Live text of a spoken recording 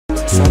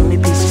Tell me,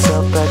 piece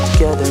yourself back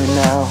together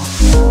now.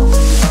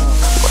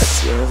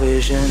 What's your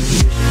vision?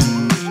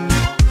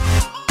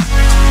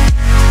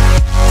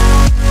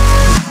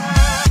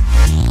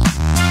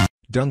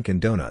 Dunkin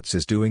Donuts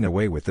is doing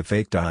away with the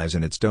fake dyes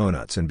in its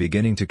donuts and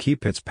beginning to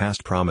keep its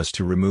past promise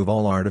to remove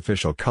all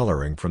artificial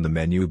coloring from the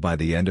menu by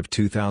the end of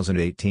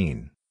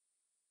 2018.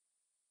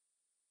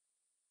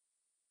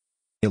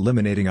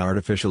 Eliminating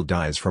artificial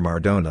dyes from our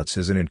donuts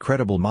is an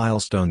incredible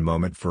milestone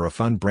moment for a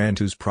fun brand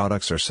whose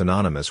products are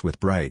synonymous with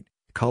bright,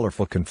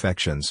 colorful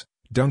confections,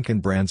 Dunkin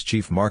Brands'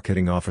 chief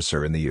marketing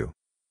officer in the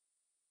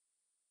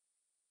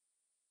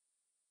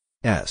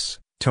U.S.,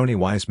 Tony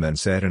Weisman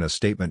said in a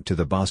statement to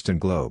the Boston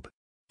Globe.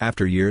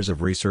 After years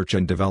of research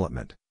and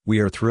development, we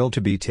are thrilled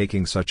to be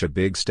taking such a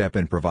big step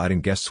in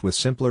providing guests with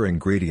simpler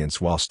ingredients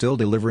while still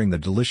delivering the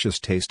delicious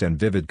taste and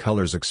vivid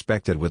colors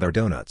expected with our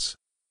donuts.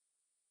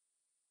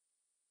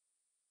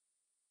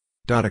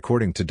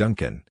 According to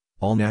Dunkin,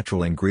 all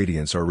natural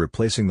ingredients are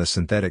replacing the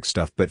synthetic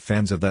stuff, but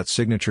fans of that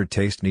signature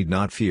taste need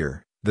not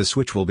fear, the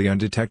switch will be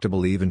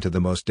undetectable even to the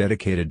most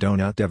dedicated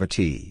donut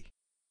devotee.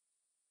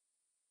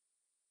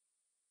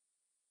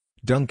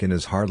 Dunkin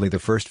is hardly the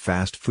first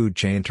fast food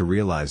chain to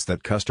realize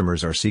that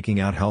customers are seeking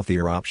out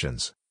healthier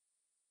options.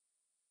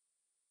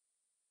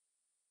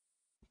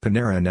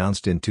 Panera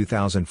announced in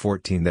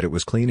 2014 that it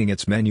was cleaning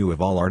its menu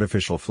of all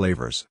artificial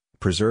flavors,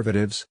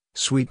 preservatives,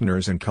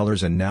 sweeteners and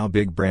colors, and now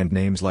big brand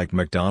names like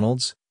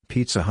McDonald's,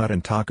 Pizza Hut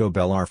and Taco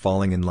Bell are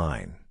falling in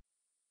line.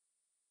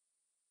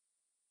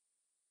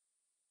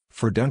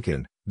 For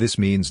Dunkin, this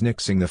means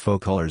nixing the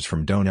faux colors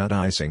from donut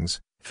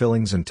icings,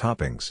 fillings and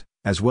toppings,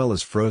 as well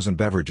as frozen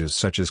beverages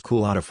such as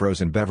cool-out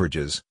frozen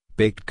beverages,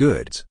 baked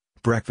goods,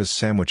 breakfast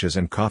sandwiches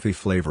and coffee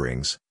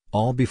flavorings,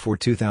 all before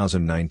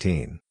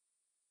 2019.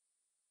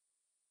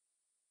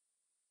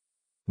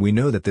 We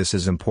know that this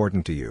is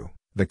important to you,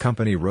 the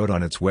company wrote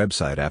on its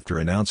website after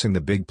announcing the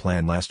big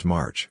plan last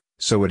March,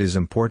 so it is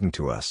important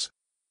to us.